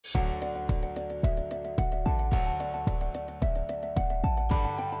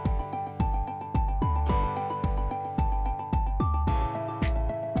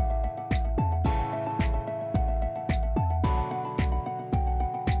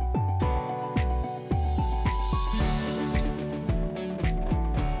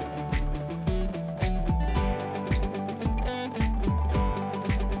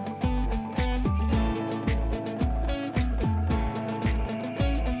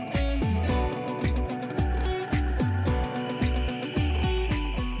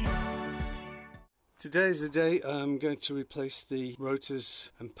Today is the day I'm going to replace the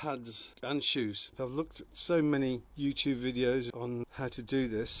rotors and pads and shoes. I've looked at so many YouTube videos on how to do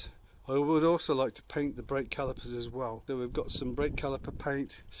this. I would also like to paint the brake calipers as well. So we've got some brake caliper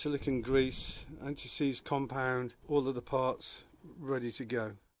paint, silicone grease, anti-seize compound, all of the parts ready to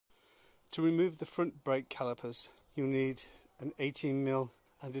go. To remove the front brake calipers, you'll need an 18mm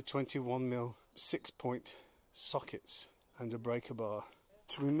and a 21mm 6-point sockets and a breaker bar.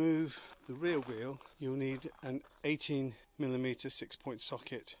 To remove the rear wheel, you'll need an 18mm 6-point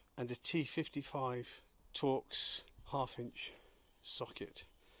socket and a T55 Torx 1/2" socket.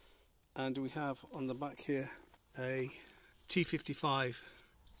 And we have on the back here a T55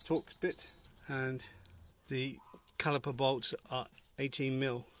 Torx bit, and the caliper bolts are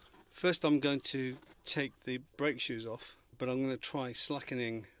 18mm. First I'm going to take the brake shoes off, but I'm going to try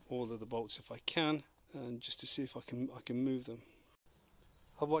slackening all of the bolts if I can, and just to see if I can move them.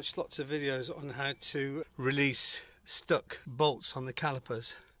 I've watched lots of videos on how to release stuck bolts on the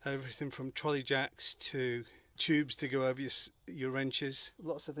calipers, everything from trolley jacks to tubes to go over your wrenches,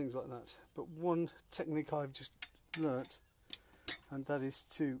 lots of things like that. But one technique I've just learnt, and that is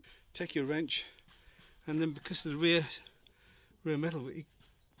to take your wrench, and then because of the rear metal,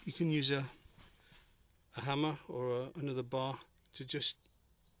 you can use a hammer or another bar to just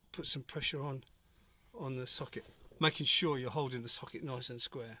put some pressure on the socket, making sure you're holding the socket nice and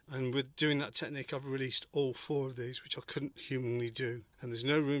square. And with doing that technique, I've released all 4 of these, which I couldn't humanly do, and there's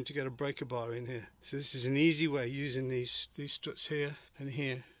no room to get a breaker bar in here. So this is an easy way, using these struts here and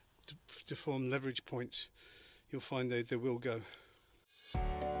here to form leverage points. You'll find they will go.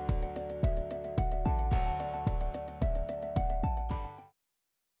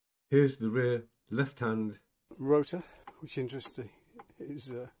 Here's the rear left-hand rotor, which interestingly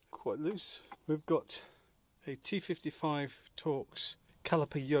is quite loose. We've got a T55 Torx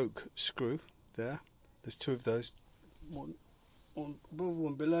caliper yoke screw there. There's 2 of those, one above,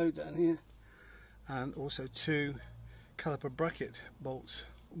 one below down here, and also 2 caliper bracket bolts,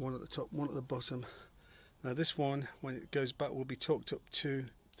 one at the top, one at the bottom. Now this one, when it goes back, will be torqued up to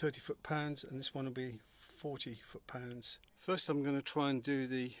 30 foot-pounds, and this one will be 40 foot-pounds. First I'm going to try and do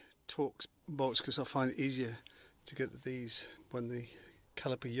the Torx bolts, because I find it easier to get these when the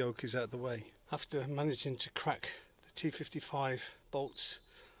caliper yoke is out of the way. After managing to crack the T55 bolts,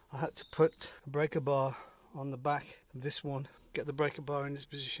 I had to put a breaker bar on the back of this one, get the breaker bar in this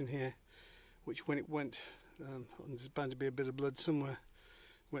position here, which when it went, there's bound to be a bit of blood somewhere,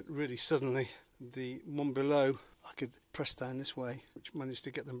 went really suddenly. The one below I could press down this way, which managed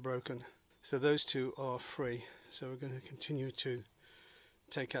to get them broken. So those 2 are free, so we're going to continue to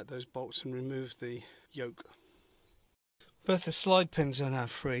take out those bolts and remove the yoke. Both the slide pins are now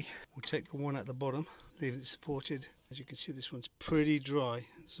free. We'll take the one at the bottom, leave it supported. As you can see, this one's pretty dry.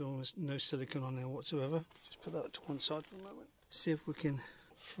 There's almost no silicone on there whatsoever. Just put that to one side for a moment. See if we can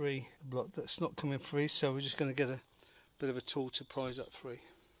free the block. That's not coming free, so we're just going to get a bit of a tool to prise that free.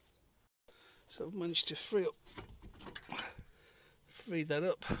 So I've managed to free that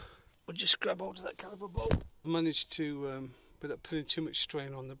up. We'll just grab hold of that caliper bolt. I've managed to, without putting too much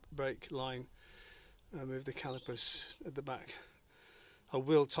strain on the brake line, move the calipers at the back. I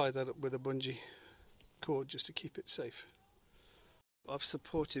will tie that up with a bungee cord just to keep it safe. I've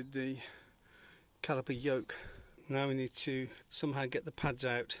supported the caliper yoke. Now we need to somehow get the pads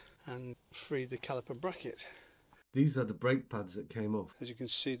out and free the caliper bracket. These are the brake pads that came off. As you can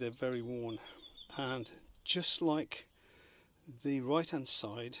see, they're very worn, and just like the right hand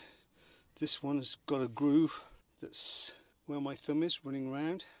side, this one has got a groove that's where my thumb is running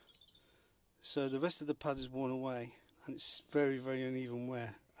round. So the rest of the pad is worn away, and it's very, very uneven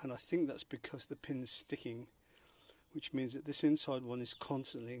wear, and I think that's because the pin's sticking, which means that this inside one is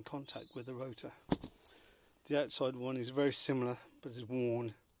constantly in contact with the rotor. The outside one is very similar, but is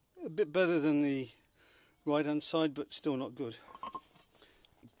worn. A bit better than the right hand side, but still not good.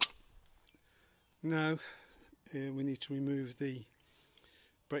 Now we need to remove the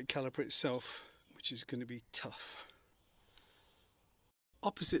brake caliper itself, which is going to be tough.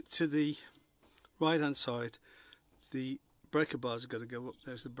 Opposite to the right hand side, the breaker bars have got to go up.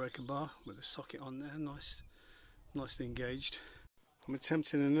 There's the breaker bar with the socket on there, nicely engaged. I'm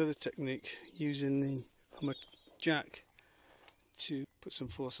attempting another technique using the hammer jack to put some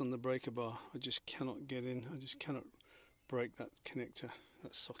force on the breaker bar. I just cannot get in, I just cannot break that connector,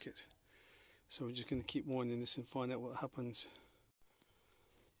 that socket. So we're just going to keep winding this and find out what happens.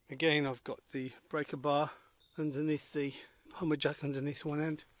 Again, I've got the breaker bar underneath the hammer jack, underneath one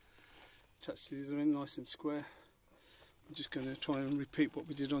end, attached to the other end, nice and square. I'm just going to try and repeat what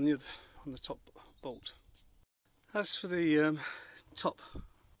we did on the top bolt. As for the top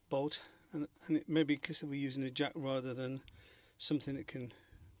bolt, and it may be because we're using a jack rather than something that can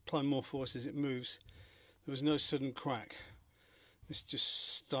apply more force as it moves. There was no sudden crack. This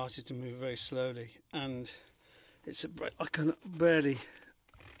just started to move very slowly, and it's I can barely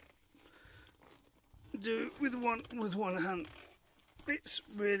do it with one hand. It's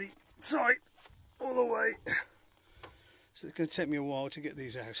really tight all the way, so it's going to take me a while to get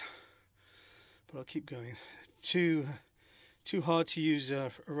these out, but I'll keep going. Too hard to use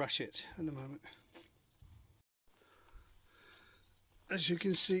a ratchet at the moment. As you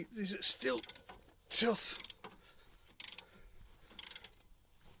can see, these are still tough.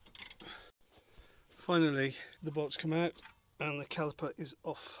 Finally, the bolts come out and the caliper is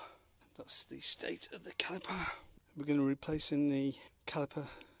off. That's the state of the caliper. We're going to replace in the caliper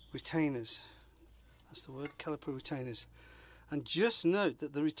retainers. That's the word, caliper retainers. And just note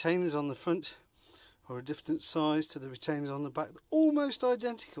that the retainers on the front are a different size to the retainers on the back. They're almost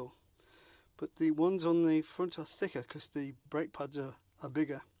identical, but the ones on the front are thicker because the brake pads are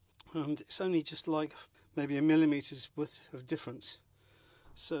bigger, and it's only just like maybe a millimetre's worth of difference.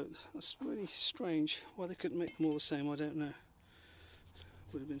 So that's really strange. Why they couldn't make them all the same, I don't know.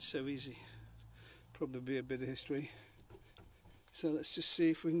 Would have been so easy. Probably be a bit of history. So let's just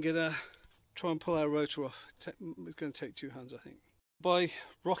see if we can try and pull our rotor off. It's going to take two hands, I think. By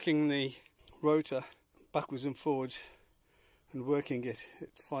rocking the rotor backwards and forwards and working it,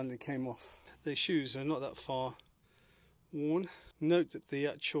 it finally came off. The shoes are not that far worn. Note that the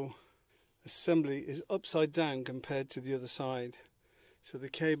actual assembly is upside down compared to the other side. So the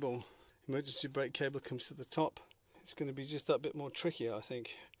cable, emergency brake cable, comes to the top. It's going to be just that bit more trickier, I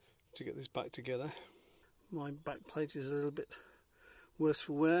think, to get this back together. My back plate is a little bit worse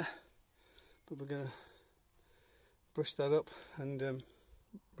for wear, but we're going to brush that up and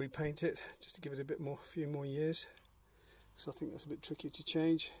repaint it just to give it a few more years. So I think that's a bit tricky to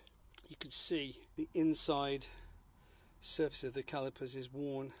change. You can see the inside surface of the calipers is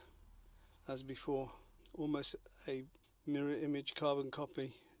worn as before, almost a mirror image carbon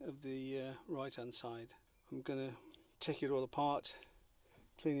copy of the right hand side. I'm going to take it all apart,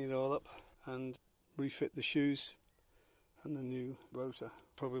 clean it all up and refit the shoes and the new rotor.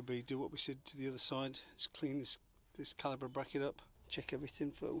 Probably do what we said to the other side, is clean this caliper bracket up, check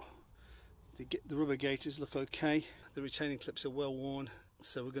everything for the rubber gaiters look okay, the retaining clips are well worn,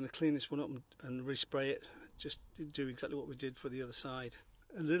 so we're going to clean this one up and respray it, just do exactly what we did for the other side.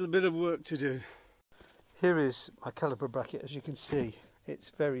 A little bit of work to do. Here is my caliper bracket. As you can see,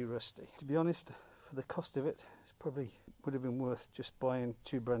 it's very rusty. To be honest, for the cost of it, it probably would have been worth just buying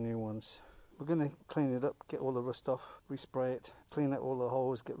two brand new ones. We're going to clean it up, get all the rust off, respray it, clean out all the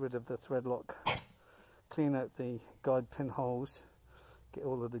holes, get rid of the thread lock, clean out the guide pin holes, get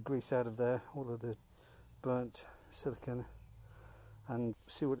all of the grease out of there, all of the burnt silicone, and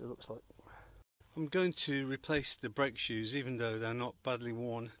see what it looks like. I'm going to replace the brake shoes, even though they're not badly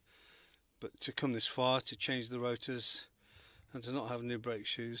worn, but to come this far, to change the rotors and to not have new brake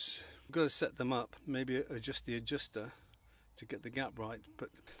shoes, I've got to set them up, maybe adjust the adjuster to get the gap right, but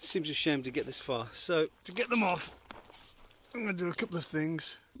it seems a shame to get this far. So to get them off, I'm going to do a couple of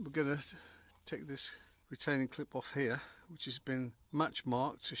things. We're going to take this retaining clip off here, which has been match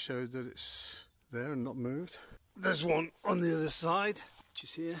marked to show that it's there and not moved. There's one on the other side, which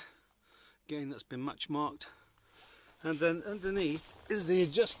is here. Again, that's been match marked. And then underneath is the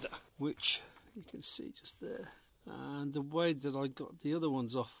adjuster, which you can see just there. And the way that I got the other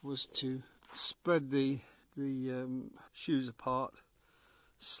ones off was to spread the shoes apart,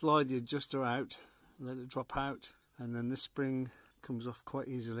 slide the adjuster out, let it drop out, and then this spring comes off quite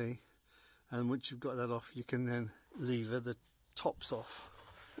easily. And once you've got that off, you can then lever the tops off.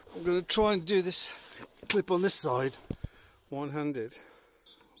 I'm going to try and do this clip on this side one-handed.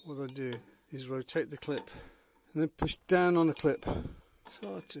 What I do is rotate the clip and then push down on the clip. It's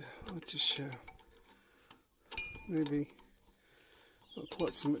hard to show. Maybe not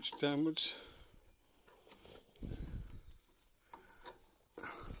quite so much downwards.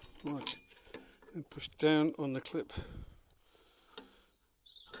 Right, and push down on the clip.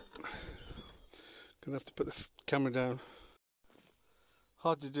 Gonna have to put the camera down.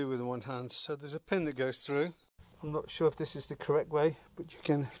 Hard to do with one hand, so there's a pin that goes through. I'm not sure if this is the correct way, but you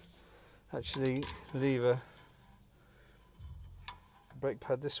can actually lever the brake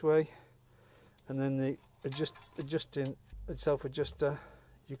pad this way, and then the adjusting self-adjuster,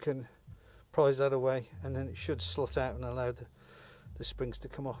 you can prise that away, and then it should slot out and allow the springs to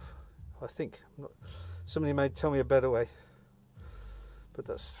come off. I think somebody may tell me a better way, but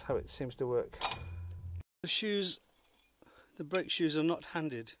that's how it seems to work. The brake shoes are not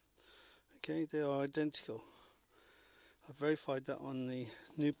handed. Okay, they are identical. I've verified that on the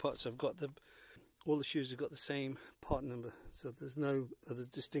new parts. I've got all the shoes have got the same part number, so there's no other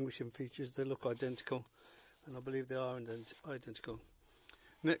distinguishing features. They look identical, and I believe they are identical.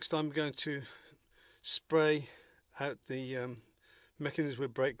 Next, I'm going to spray out the mechanism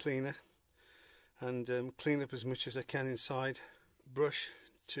with brake cleaner and clean up as much as I can inside. Brush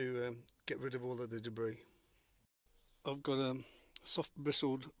to get rid of all of the debris. I've got a soft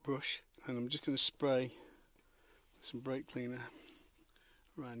bristled brush, and I'm just going to spray some brake cleaner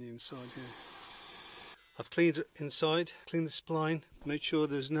around the inside here. I've cleaned it inside, cleaned the spline, made sure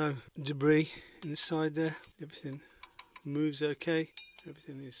there's no debris inside there. Everything moves okay.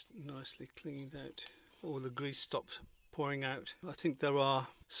 Everything is nicely cleaned out. All the grease stopped pouring out. I think there are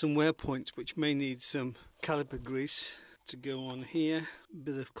some wear points which may need some caliper grease to go on here. A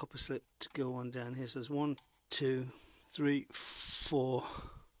bit of copper slip to go on down here. So there's 1, 2, 3, 4,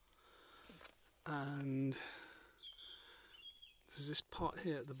 and there's this part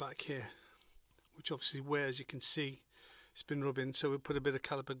here at the back here, which obviously wears. You can see it's been rubbing, so we'll put a bit of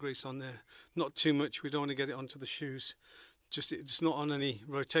caliper grease on there. Not too much, we don't want to get it onto the shoes. Just it's not on any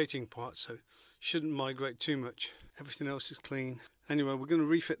rotating parts, so shouldn't migrate too much. Everything else is clean. Anyway, we're going to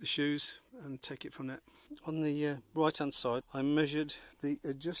refit the shoes and take it from there. On the right hand side, I measured the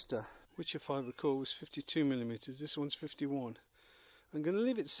adjuster, which if I recall was 52mm. This one's 51. I'm going to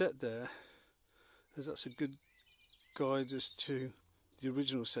leave it set there, as that's a good guide as to the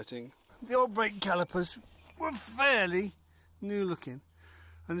original setting. The old brake calipers were fairly new looking,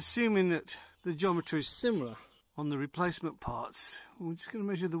 and assuming that the geometry is similar on the replacement parts, we're just going to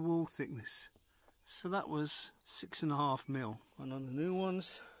measure the wall thickness. So that was 6.5mm, and on the new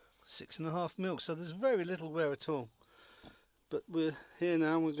ones 6.5mm, so there's very little wear at all. But we're here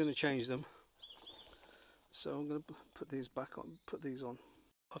now and we're going to change them. So I'm going to put these back on, put these on.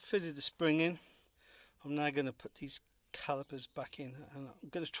 I've fitted the spring in. I'm now going to put these calipers back in, and I'm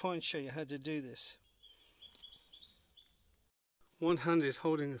going to try and show you how to do this. One-handed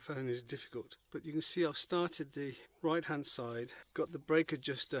holding the phone is difficult, but you can see I've started the right hand side, got the brake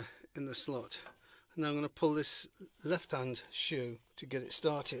adjuster in the slot, and now I'm going to pull this left hand shoe to get it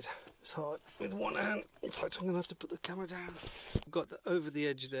started. It's hard with one hand. In fact, I'm going to have to put the camera down. I've got the over the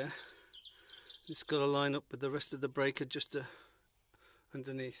edge there. It's got to line up with the rest of the brake adjuster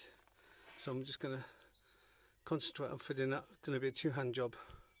underneath. So I'm just going to concentrate on fitting that. It's going to be a two-hand job.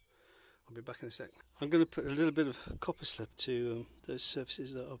 I'll be back in a sec. I'm going to put a little bit of copper slip to those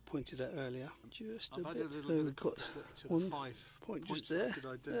surfaces that I pointed out earlier. Just a bit. I've added a little bit of copper slip to the 5 point points just there. I could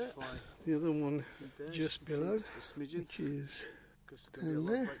identify. The other one There, just below, just a smidgen, which is because there's going to be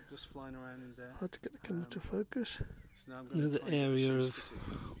a lot of brake dust flying around in there. hard to get the camera to focus. So now I'm going Another to try and get the area shoes of fitted.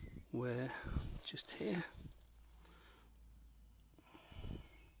 wear just here.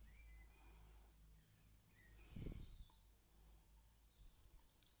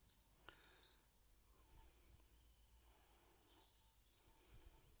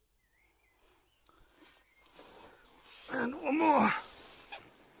 And one more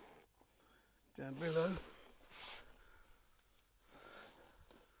down below.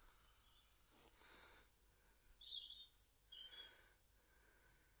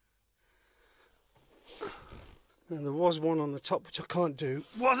 And there was one on the top which I can't do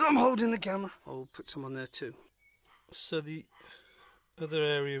while I'm holding the camera. I'll put some on there too. So the other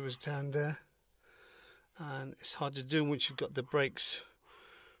area was down there, and it's hard to do once you've got the brakes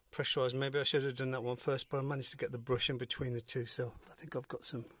pressurised. Maybe I should have done that one first, but I managed to get the brush in between the two, so I think I've got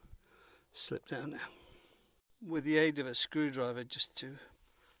some slip down there. With the aid of a screwdriver just to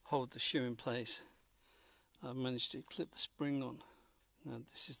hold the shoe in place, I've managed to clip the spring on. Now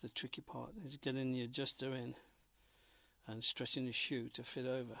this is the tricky part, is getting the adjuster in and stretching the shoe to fit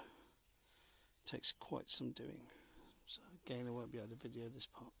over. It takes quite some doing, so again I won't be able to video this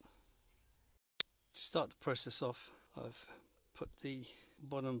part. To start the process off, I've put the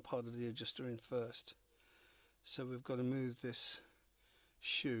bottom part of the adjuster in first, so we've got to move this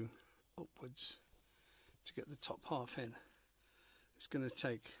shoe upwards to get the top half in. It's going to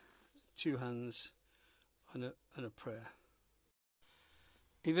take two hands and a prayer.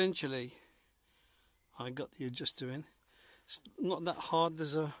 Eventually I got the adjuster in. It's not that hard.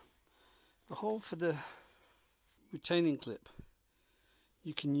 There's the hole for the retaining clip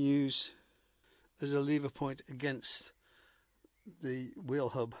you can use as a lever point against the wheel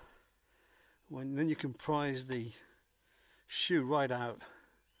hub. Then you can prise the shoe right out,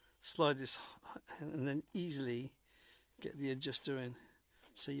 slide this, and then easily get the adjuster in.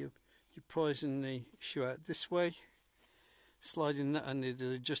 So you're prising the shoe out this way, sliding that and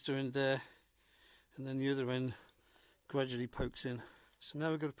the adjuster in there, and then the other end gradually pokes in. So now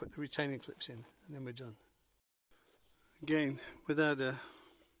we've got to put the retaining clips in, and then we're done. Again, without a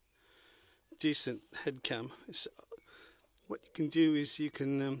decent head cam, what you can do is you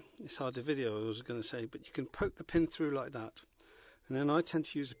can, it's hard to video I was going to say, but you can poke the pin through like that, and then I tend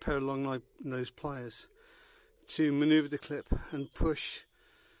to use a pair of long nose pliers to manoeuvre the clip and push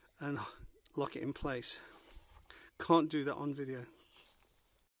and lock it in place. Can't do that on video.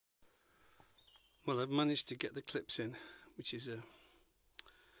 Well, I've managed to get the clips in, which is a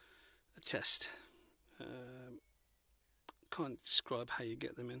test. Can't describe how you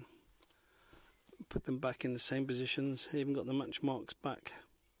get them in. Put them back in the same positions. Even got the match marks back.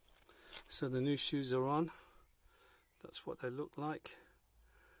 So the new shoes are on. That's what they look like.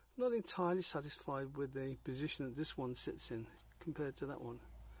 Not entirely satisfied with the position that this one sits in compared to that one.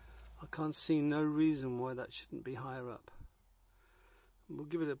 I can't see no reason why that shouldn't be higher up. We'll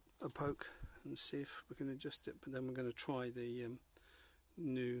give it a poke and see if we can adjust it, but then we're going to try the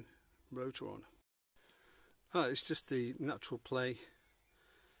new rotor on. It's just the natural play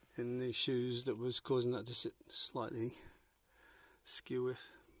in the shoes that was causing that to sit slightly skew,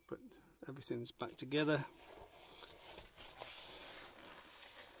 but everything's back together.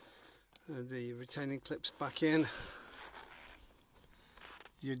 The retaining clips back in,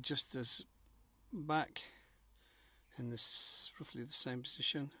 the adjusters back in this roughly the same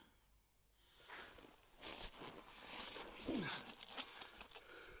position.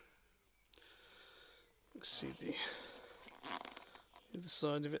 Let's see the other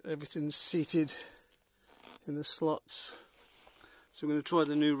side of it, everything's seated in the slots. So we're going to try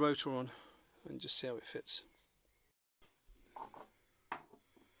the new rotor on and just see how it fits.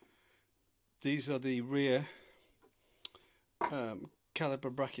 These are the rear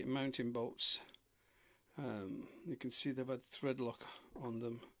caliper bracket mounting bolts. You can see they've had thread lock on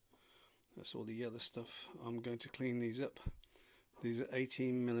them. That's all the yellow stuff. I'm going to clean these up. These are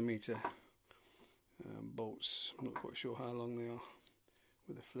 18mm bolts. I'm not quite sure how long they are,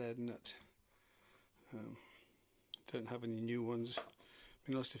 with a flared nut. Don't have any new ones. It'd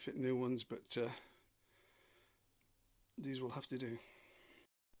be nice to fit new ones, but these will have to do.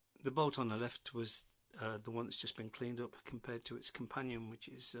 The bolt on the left was the one that's just been cleaned up, compared to its companion, which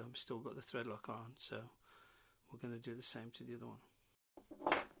is still got the thread lock on. So we're going to do the same to the other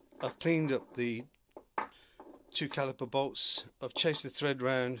one. I've cleaned up the two caliper bolts. I've chased the thread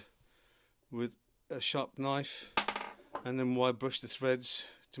round with a sharp knife, and then wire brushed the threads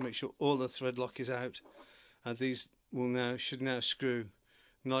to make sure all the thread lock is out, and these will should now screw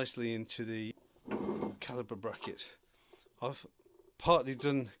nicely into the caliper bracket. I've partly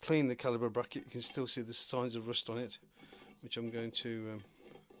cleaned the caliper bracket. You can still see the signs of rust on it, which I'm going to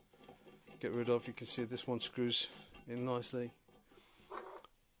get rid of. You can see this one screws in nicely,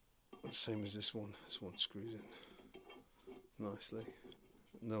 the same as this one. This one screws in nicely,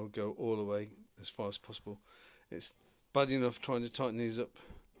 and they'll go all the way as far as possible. It's bad enough trying to tighten these up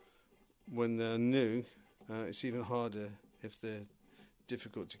when they're new. It's even harder if they're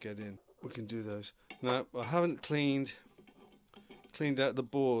difficult to get in. We can do those. Now, I haven't cleaned out the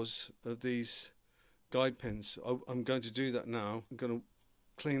bores of these guide pins. I'm going to do that now. I'm going to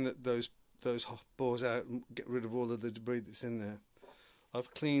clean those bores out and get rid of all of the debris that's in there.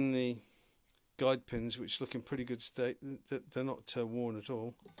 I've cleaned the guide pins, which look in pretty good state. They're not worn at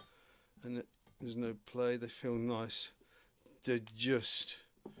all, and there's no play. They feel nice. They just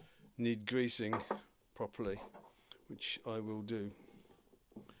need greasing properly, which I will do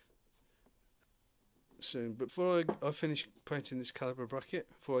soon. But before I finish painting this caliper bracket,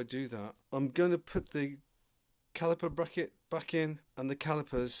 before I do that, I'm going to put the caliper bracket back in, and the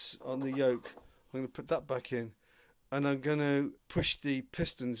calipers on the yoke, I'm going to put that back in, and I'm going to push the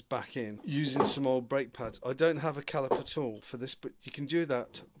pistons back in using some old brake pads. I don't have a caliper tool for this, but you can do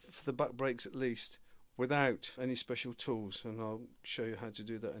that for the back brakes at least without any special tools, and I'll show you how to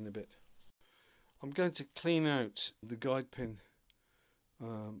do that in a bit. I'm going to clean out the guide pin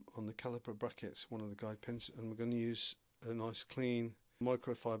on the caliper brackets, one of the guide pins, and we're going to use a nice clean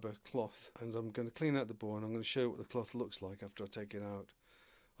microfiber cloth, and I'm going to clean out the bore, and I'm going to show you what the cloth looks like after I take it out.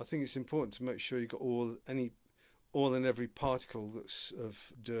 I think it's important to make sure you've got all and every particle that's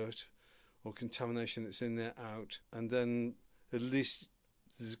of dirt or contamination that's in there out, and then at least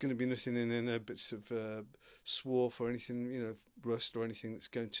there's going to be nothing in there, no bits of swarf or anything, rust or anything that's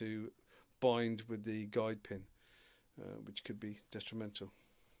going to bind with the guide pin, which could be detrimental.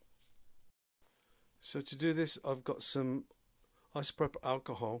 So to do this, I've got some isopropyl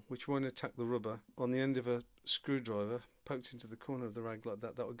alcohol, which won't attack the rubber, on the end of a screwdriver, poked into the corner of the rag like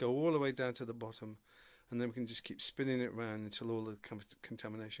that. That will go all the way down to the bottom, and then we can just keep spinning it around until all the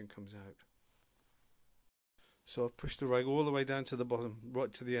contamination comes out. So I've pushed the rag all the way down to the bottom,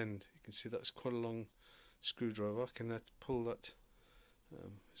 right to the end. You can see that's quite a long screwdriver. I can pull that,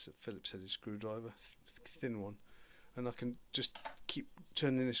 it's a Phillips headed screwdriver, thin one, and I can just keep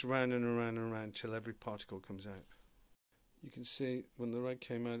turning this round and around and around till every particle comes out. You can see when the rag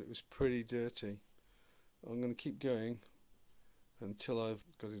came out it was pretty dirty. I'm going to keep going until I've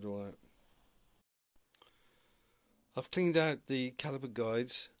got it all out. I've cleaned out the caliper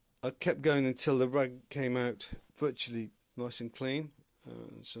guides. I kept going until the rag came out virtually nice and clean,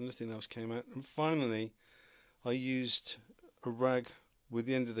 so nothing else came out, and finally I used a rag with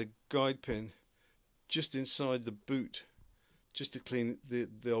the end of the guide pin just inside the boot, just to clean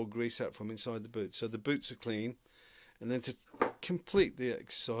the old grease out from inside the boot, so the boots are clean. And then to complete the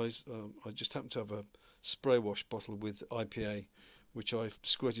exercise, I just happen to have a spray wash bottle with IPA, which I've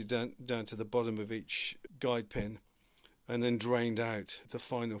squirted down to the bottom of each guide pin, and then drained out the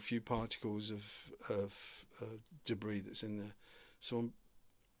final few particles of debris that's in there. So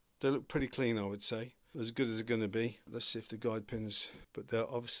they look pretty clean, I would say, as good as they're going to be. Let's see if the guide pins, but they're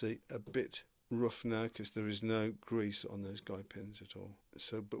obviously a bit rough now because there is no grease on those guide pins at all.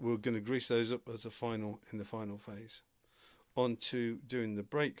 So, but we're going to grease those up as in the final phase. On to doing the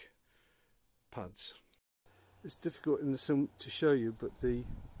brake pads. It's difficult in the sun to show you, but the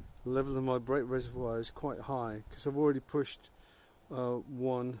level of my brake reservoir is quite high because I've already pushed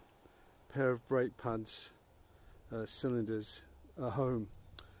one pair of brake pads cylinders home.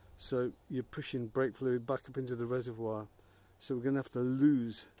 So you're pushing brake fluid back up into the reservoir, so we're going to have to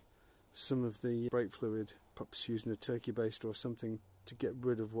lose some of the brake fluid, perhaps using a turkey baster or something to get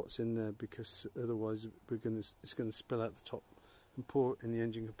rid of what's in there, because otherwise it's going to spill out the top and pour in the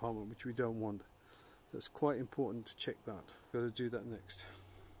engine compartment, which we don't want. So it's quite important to check that. Got to do that next.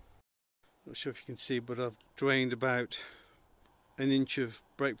 Not sure if you can see, but I've drained about an inch of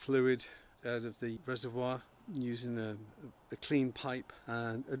brake fluid out of the reservoir using a clean pipe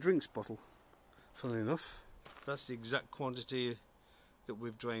and a drinks bottle. Funnily enough, that's the exact quantity that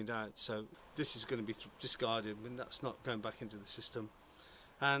we've drained out, so this is going to be discarded when that's not going back into the system.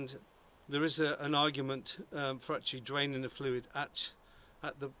 And there is an argument for actually draining the fluid at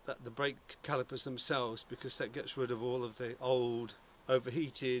the brake calipers themselves, because that gets rid of all of the old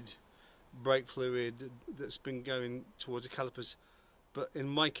overheated brake fluid that's been going towards the calipers. But in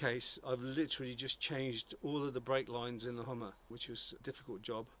my case, I've literally just changed all of the brake lines in the Hummer, which was a difficult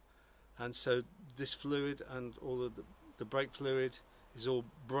job, and so this fluid and all of the brake fluid is all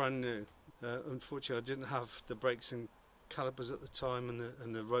brand new. Unfortunately, I didn't have the brakes and calipers at the time,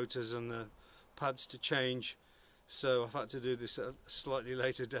 and the rotors and the pads to change, so I've had to do this at a slightly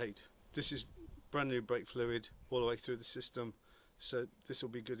later date. This is brand new brake fluid all the way through the system, so this will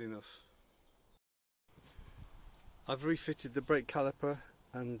be good enough. I've refitted the brake caliper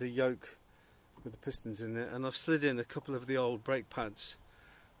and the yoke with the pistons in it, and I've slid in a couple of the old brake pads.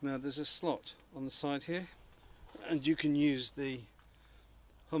 Now there's a slot on the side here, and you can use the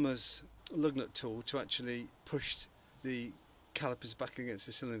Hummer's lug nut tool to actually push the calipers back against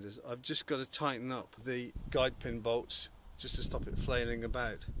the cylinders. I've just got to tighten up the guide pin bolts just to stop it flailing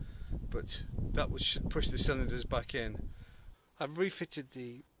about, but that should push the cylinders back in. I've refitted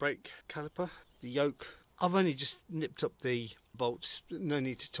the brake caliper, the yoke. I've only just nipped up the bolts, no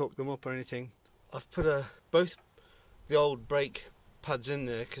need to torque them up or anything. I've put both the old brake pads in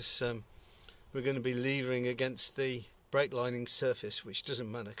there because we're going to be levering against the brake lining surface, which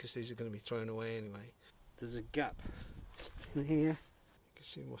doesn't matter because these are going to be thrown away anyway. There's a gap in here, you can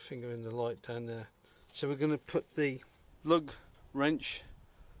see my finger in the light down there. So we're going to put the lug wrench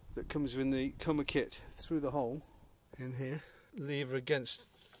that comes in the Hummer kit through the hole in here, lever against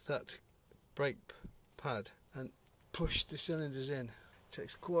that brake pad and push the cylinders in. It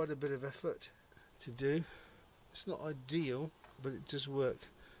takes quite a bit of effort to do. It's not ideal, but it does work.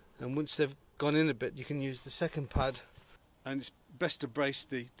 And once they've gone in a bit, you can use the second pad, and it's best to brace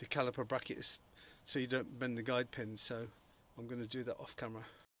the caliper brackets so you don't bend the guide pins, so I'm going to do that off camera.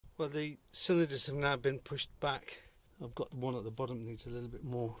 Well, the cylinders have now been pushed back. I've got the one at the bottom needs a little bit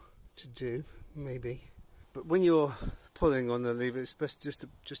more to do, maybe. But when you're pulling on the lever, it's best just to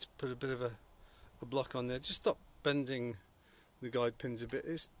put a bit of a block on there. Just stop bending the guide pins a bit.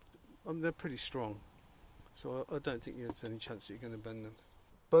 They're pretty strong, so I don't think there's any chance that you're going to bend them.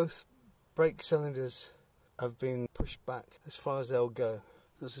 Both brake cylinders have been pushed back as far as they'll go.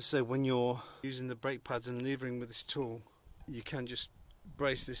 As I say, when you're using the brake pads and levering with this tool, you can just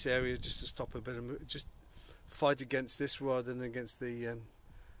brace this area just to stop a bit of just fight against this rather than against the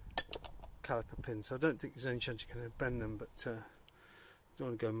caliper pins. So I don't think there's any chance you're going to bend them, but don't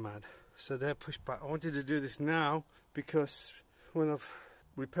want to go mad. So they're pushed back. I wanted to do this now because when I've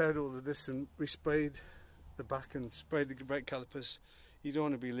repaired all of this and resprayed the back and sprayed the brake calipers, you don't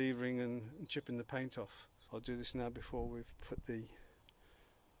want to be levering and chipping the paint off. I'll do this now before we've put the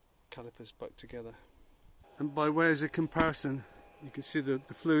calipers back together. And by way as a comparison, you can see the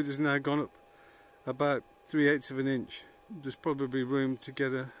fluid has now gone up about 3/8 of an inch. There's probably room to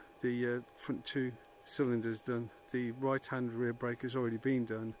get the front two cylinders done. The right hand rear brake has already been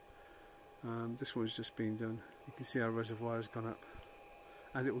done. This one's just been done. You can see our reservoir has gone up,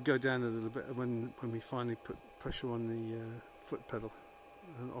 and it will go down a little bit when we finally put pressure on the foot pedal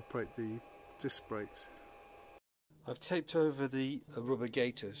and operate the disc brakes. I've taped over the rubber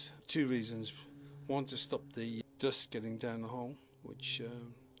gaiters. Two reasons. One, to stop the dust getting down the hole, which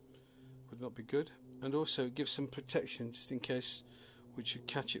would not be good, and also give some protection just in case we should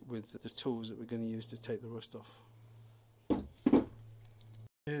catch it with the tools that we're going to use to take the rust off.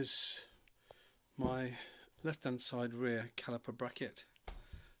 Here's my left hand side rear caliper bracket.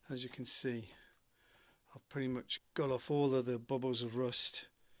 As you can see, I've pretty much got off all of the bubbles of rust.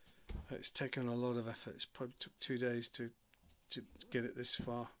 It's taken a lot of effort. It's probably took 2 days to get it this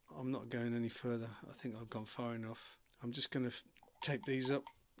far. I'm not going any further. I think I've gone far enough. I'm just going to tape these up,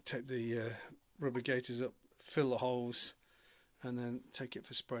 tape the rubber gaiters up, fill the holes, and then take it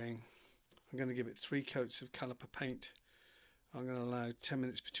for spraying. I'm going to give it 3 coats of caliper paint. I'm going to allow 10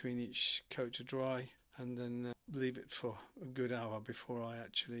 minutes between each coat to dry, and then leave it for a good hour before I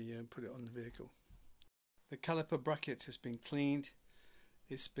actually put it on the vehicle. The caliper bracket has been cleaned.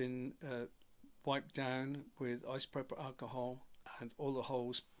 It's been wiped down with isopropyl alcohol and all the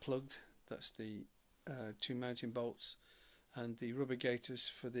holes plugged. That's the 2 mounting bolts, and the rubber gaiters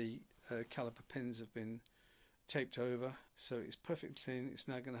for the caliper pins have been taped over, so it's perfectly clean. It's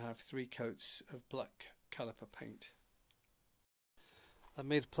now going to have 3 coats of black caliper paint. I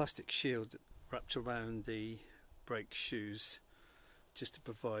made a plastic shield wrapped around the brake shoes just to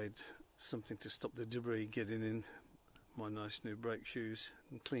provide something to stop the debris getting in my nice new brake shoes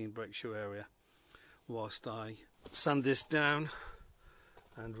and clean brake shoe area, whilst I sand this down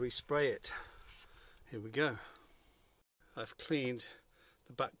and respray it. Here we go. I've cleaned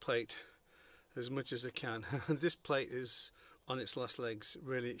the back plate as much as I can. This plate is on its last legs.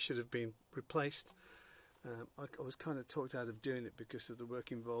 Really, it should have been replaced. I was kind of talked out of doing it because of the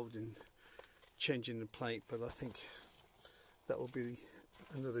work involved in changing the plate, but I think that will be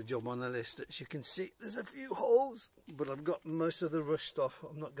another job on the list. As you can see, there's a few holes, but I've got most of the rust off.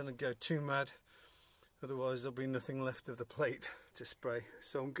 I'm not going to go too mad, otherwise there'll be nothing left of the plate to spray.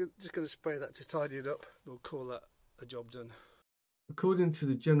 So I'm just going to spray that to tidy it up. We'll call that a job done. According to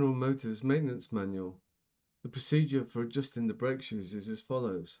the General Motors maintenance manual, the procedure for adjusting the brake shoes is as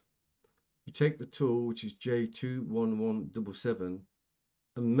follows. You take the tool, which is J21177,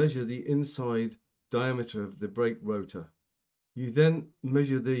 and measure the inside diameter of the brake rotor. You then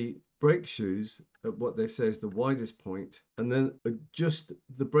measure the brake shoes at what they say is the widest point, and then adjust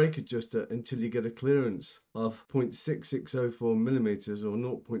the brake adjuster until you get a clearance of 0.6604 millimeters or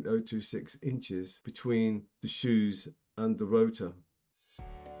 0.026 inches between the shoes and the rotor.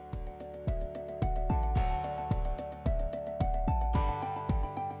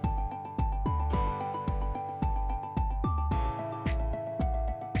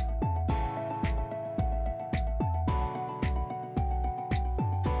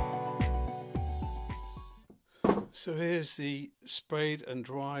 So here's the sprayed and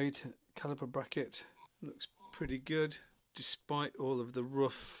dried caliper bracket. Looks pretty good, despite all of the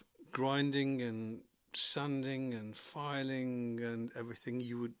rough grinding and sanding and filing and everything.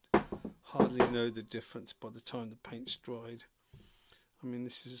 You would hardly know the difference by the time the paint's dried. I mean,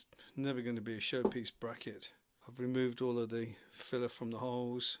 this is never going to be a showpiece bracket. I've removed all of the filler from the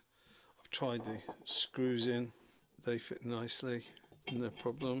holes. I've tried the screws in. They fit nicely, no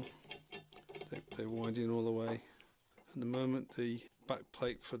problem. They wind in all the way. At the moment, the back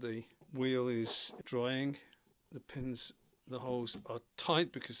plate for the wheel is drying. The pins, the holes are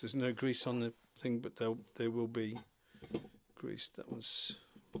tight because there's no grease on the thing, but they will be greased. That one's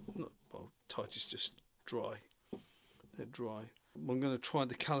not tight, it's just dry. They're dry. I'm going to try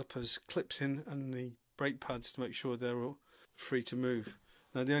the calipers clips in and the brake pads to make sure they're all free to move.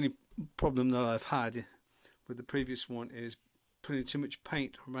 Now, the only problem that I've had with the previous one is putting too much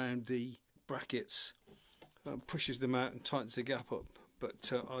paint around the brackets. Pushes them out and tightens the gap up,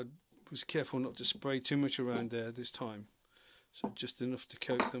 but I was careful not to spray too much around there this time, so just enough to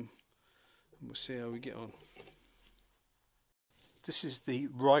coat them, and we'll see how we get on. This is the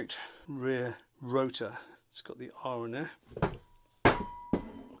right rear rotor. It's got the R on there,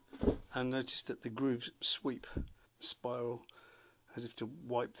 and notice that the grooves sweep spiral as if to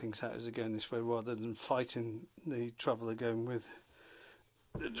wipe things out as they're going this way, rather than fighting the traveller going with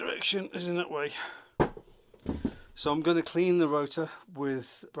the direction is in that way. So I'm going to clean the rotor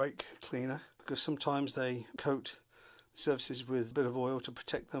with brake cleaner. because sometimes they coat surfaces with a bit of oil to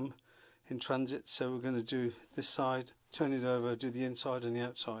protect them in transit. So we're going to do this side, turn it over, do the inside and the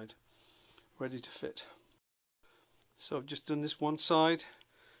outside, ready to fit. So I've just done this one side.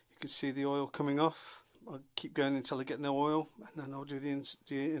 You can see the oil coming off. I'll keep going until I get no oil, and then I'll do the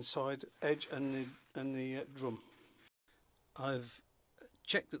inside edge and the drum. I've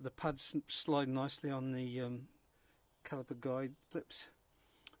checked that the pads slide nicely on the caliper guide clips.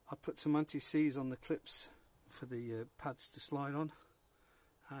 I put some anti-seize on the clips for the pads to slide on,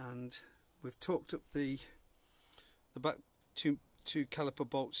 and we've torqued up the back two caliper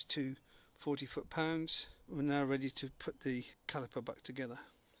bolts to 40 foot-pounds. We're now ready to put the caliper back together.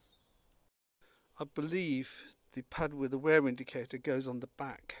 I believe the pad with the wear indicator goes on the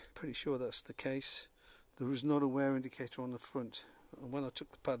back. Pretty sure that's the case. There was not a wear indicator on the front. And when I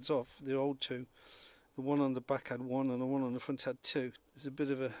took the pads off, the old two, the one on the back had one and the one on the front had two. There's a bit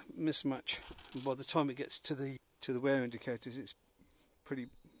of a mismatch. And by the time it gets to the wear indicators, it's pretty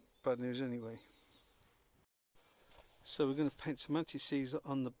bad news anyway. So we're going to paint some anti-seize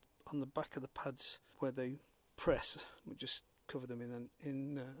on the back of the pads where they press. We'll just cover them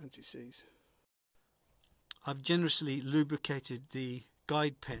in anti-seize. I've generously lubricated the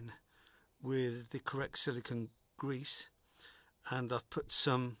guide pin with the correct silicone grease, and I've put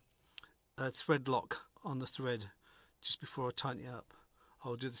some thread lock on the thread just before I tighten it up.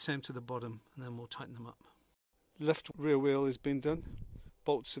 I'll do the same to the bottom and then we'll tighten them up. Left rear wheel has been done,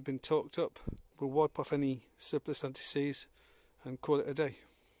 bolts have been torqued up. We'll wipe off any surplus anti-seize and call it a day.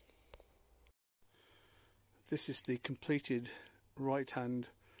 This is the completed right hand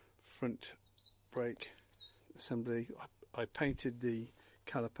front brake assembly. I painted the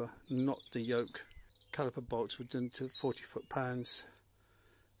caliper, not the yoke. Caliper bolts were done to 40 foot-pounds.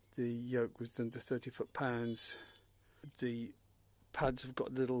 The yoke was done to 30 foot-pounds. The pads have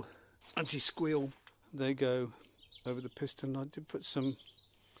got little anti-squeal. They go over the piston. I did put some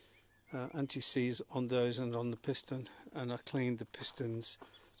anti-seize on those and on the piston, and I cleaned the pistons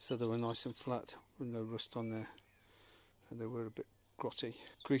so they were nice and flat with no rust on there, and they were a bit grotty.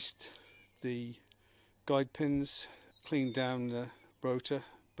 Greased the guide pins, cleaned down the rotor,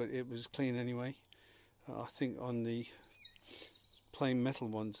 but it was clean anyway. I think on the plain metal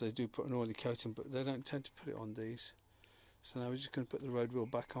ones they do put an oily coating, but they don't tend to put it on these. So now we're just going to put the road wheel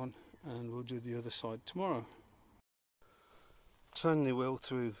back on and we'll do the other side tomorrow. Turn the wheel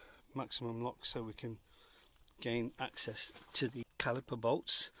through maximum lock so we can gain access to the caliper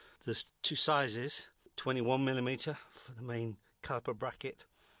bolts. There's two sizes, 21mm for the main caliper bracket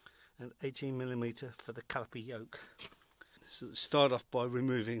and 18mm for the caliper yoke. So start off by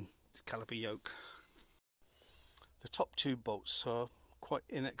removing the caliper yoke. The top two bolts are quite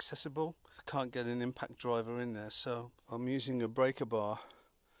inaccessible. I can't get an impact driver in there, so I'm using a breaker bar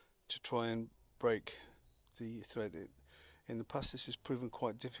to try and break the thread. In the past this has proven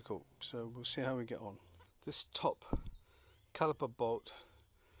quite difficult, so we'll see how we get on. This top caliper bolt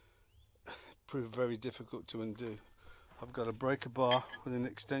proved very difficult to undo. I've got a breaker bar with an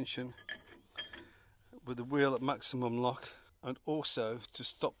extension with the wheel at maximum lock, and also to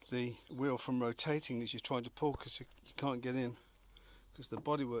stop the wheel from rotating as you're trying to pull, because you can't get in because the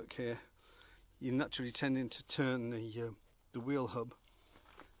bodywork here, you're naturally tending to turn the wheel hub.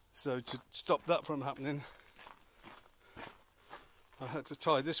 So to stop that from happening, I had to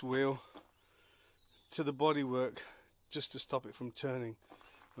tie this wheel to the bodywork just to stop it from turning.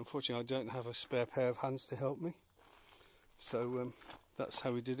 Unfortunately I don't have a spare pair of hands to help me, so that's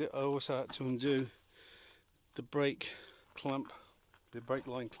how we did it. I also had to undo the brake clamp, the brake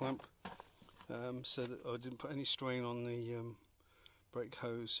line clamp, so that I didn't put any strain on the brake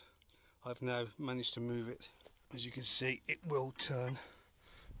hose. I've now managed to move it. As you can see, it will turn,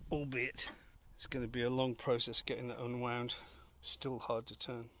 albeit it's going to be a long process getting that unwound. Still hard to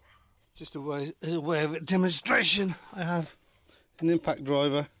turn. Just as a way of a demonstration, I have an impact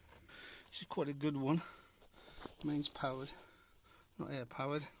driver, which is quite a good one. Mains powered, not air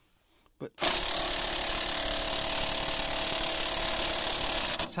powered, but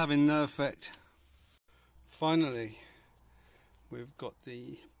it's having no effect. Finally, we've got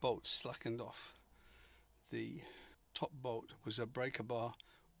the bolts slackened off. The top bolt was a breaker bar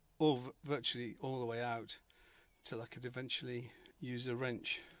virtually all the way out, till I could eventually use a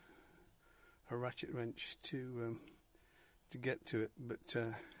wrench, a ratchet wrench, to get to it, but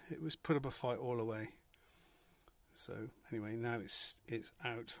it was put up a fight all the way. So anyway, now it's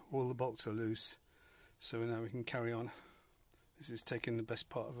out, all the bolts are loose, so now we can carry on. This is taking the best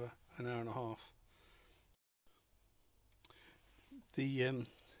part of an hour and a half. The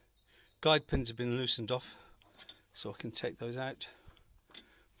guide pins have been loosened off, so I can take those out.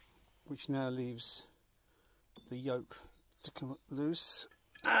 which now leaves the yoke to come loose,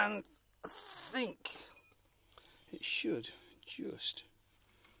 and I think it should just,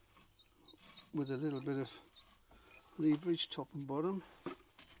 with a little bit of leverage top and bottom,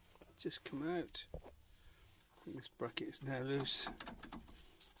 just come out. I think this bracket is now loose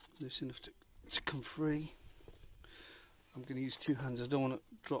enough to come free. I'm going to use two hands. I don't want to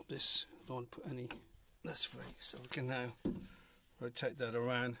drop this, I don't want to put any. That's free, so we can now rotate that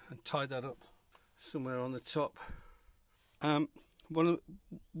around and tie that up somewhere on the top.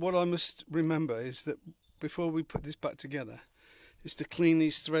 What I must remember is that before we put this back together is to clean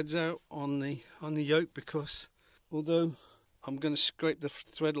these threads out on the yoke, because although I'm going to scrape the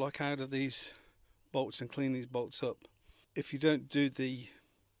thread lock out of these bolts and clean these bolts up, if you don't do the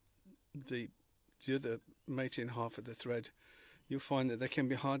other mating half of the thread, you'll find that they can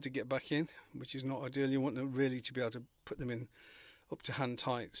be hard to get back in, which is not ideal. You want them really to be able to put them in up to hand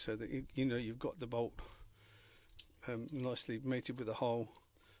tight, so that you know you've got the bolt nicely mated with a hole.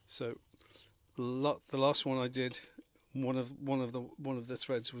 So the last one I did, one of the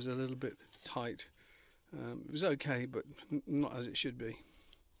threads was a little bit tight. It was okay, but not as it should be.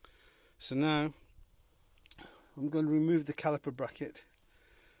 So now I'm going to remove the caliper bracket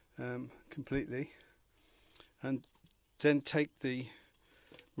completely, and then take the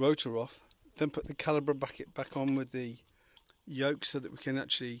rotor off, then put the caliper bracket back on with the yoke, so that we can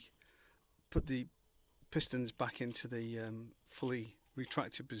actually put the pistons back into the fully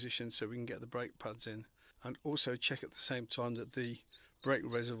retracted position, so we can get the brake pads in, and also check at the same time that the brake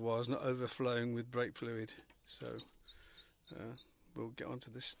reservoir is not overflowing with brake fluid. So we'll get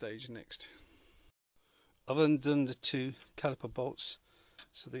onto this stage next. I've undone the two caliper bolts,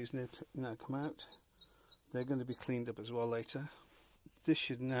 so these now come out. They're going to be cleaned up as well later. This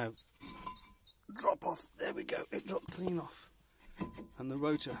should now drop off. There we go, it dropped clean off. And the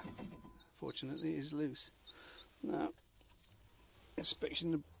rotor, fortunately, is loose. Now,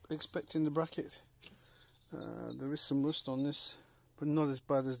 inspecting the bracket. There is some rust on this, but not as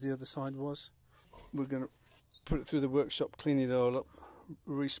bad as the other side was. We're going to put it through the workshop, clean it all up,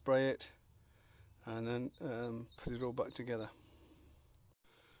 respray it, and then put it all back together.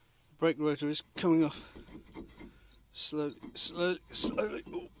 Brake rotor is coming off slowly.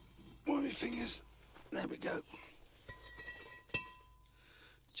 Oh, one of my fingers. There we go.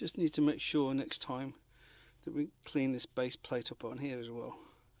 Just need to make sure next time that we clean this base plate up on here as well,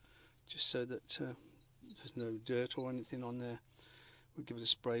 just so that there's no dirt or anything on there. We'll give it a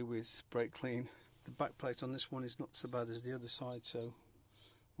spray with brake clean. The back plate on this one is not so bad as the other side, so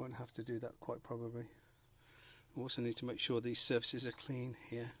won't have to do that quite probably. We also need to make sure these surfaces are clean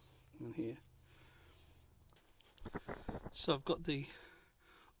here and here. So I've got the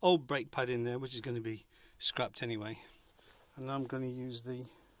old brake pad in there, which is going to be scrapped anyway, and I'm going to use the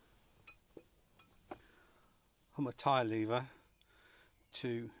Hummer tyre lever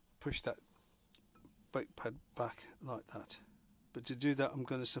to push that brake pad back like that. But to do that, I'm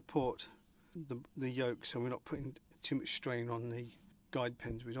going to support the yoke, so we're not putting too much strain on the guide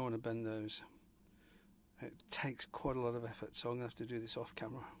pins. We don't want to bend those. It takes quite a lot of effort, so I'm going to have to do this off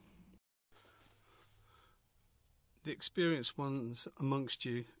camera. The experienced ones amongst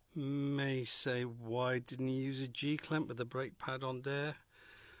you may say, why didn't he use a G-clamp with the brake pad on there?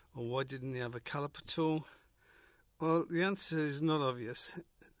 Or why didn't he have a caliper tool? Well, the answer is not obvious.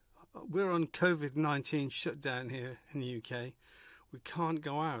 We're on COVID-19 shutdown here in the UK. We can't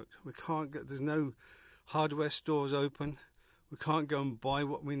go out. We can't get, there's no hardware stores open. We can't go and buy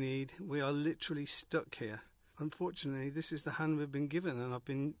what we need. We are literally stuck here. Unfortunately, this is the hand we've been given, and I've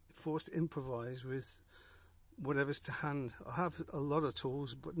been forced to improvise with whatever's to hand. I have a lot of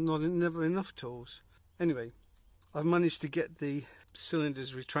tools, but never enough tools. Anyway, I've managed to get the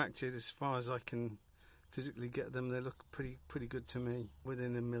cylinders retracted as far as I can physically get them. They look pretty good to me,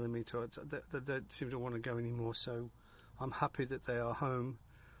 within a millimetre. They don't seem to want to go anymore, so I'm happy that they are home.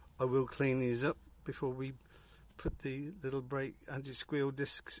 I will clean these up before we put the little brake anti-squeal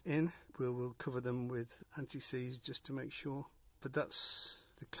discs in. We'll cover them with anti-seize just to make sure. But that's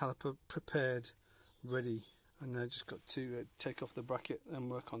the caliper prepared, ready. And now just got to take off the bracket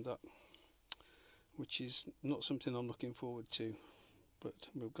and work on that, which is not something I'm looking forward to, but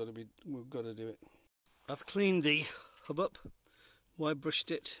we've got to do it. I've cleaned the hub up, wire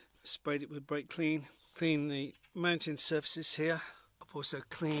brushed it, sprayed it with brake clean, cleaned the mounting surfaces here. I've also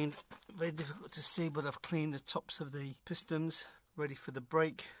cleaned, very difficult to see, but I've cleaned the tops of the pistons, ready for the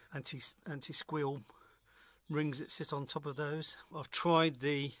brake anti-squeal rings that sit on top of those. I've tried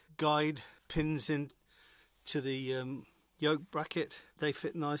the guide pins in to the yoke bracket. They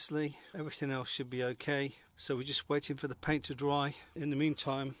fit nicely. Everything else should be okay. So we're just waiting for the paint to dry. In the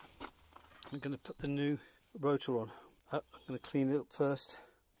meantime, I'm going to put the new rotor on. I'm going to clean it up first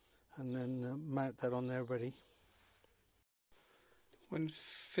and then mount that on there ready. When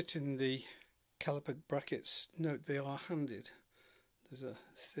fitting the caliper brackets, note they are handed. There's a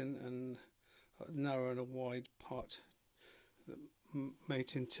thin and a narrow and a wide part that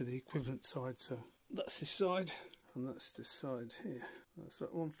mate into the equivalent side. So that's this side and that's this side here. That's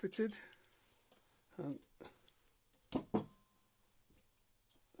that one fitted, and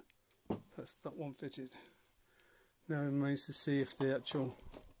that's that one fitted. Now it remains to see if the actual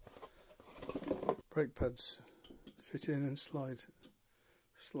brake pads fit in and slide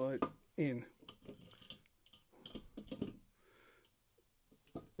in.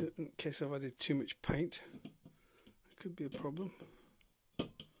 In case I've added too much paint, it could be a problem.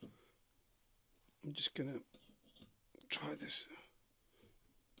 I'm just going to try this.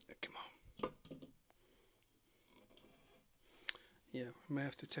 Come on. Yeah, we may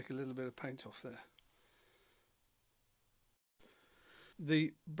have to take a little bit of paint off there.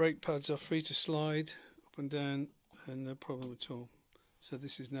 The brake pads are free to slide up and down and no problem at all. So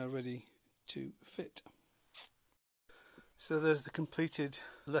this is now ready to fit. So there's the completed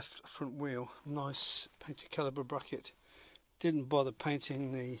left front wheel. Nice painted caliper bracket. Didn't bother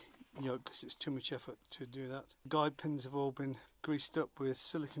painting the yoke because it's too much effort to do that. Guide pins have all been greased up with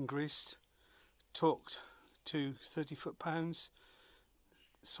silicone grease, torqued to 30 foot-pounds.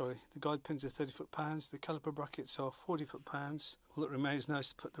 Sorry, the guide pins are 30 foot-pounds, the caliper brackets are 40 foot-pounds. All that remains now is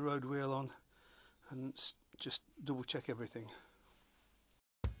to put the road wheel on and just double check everything.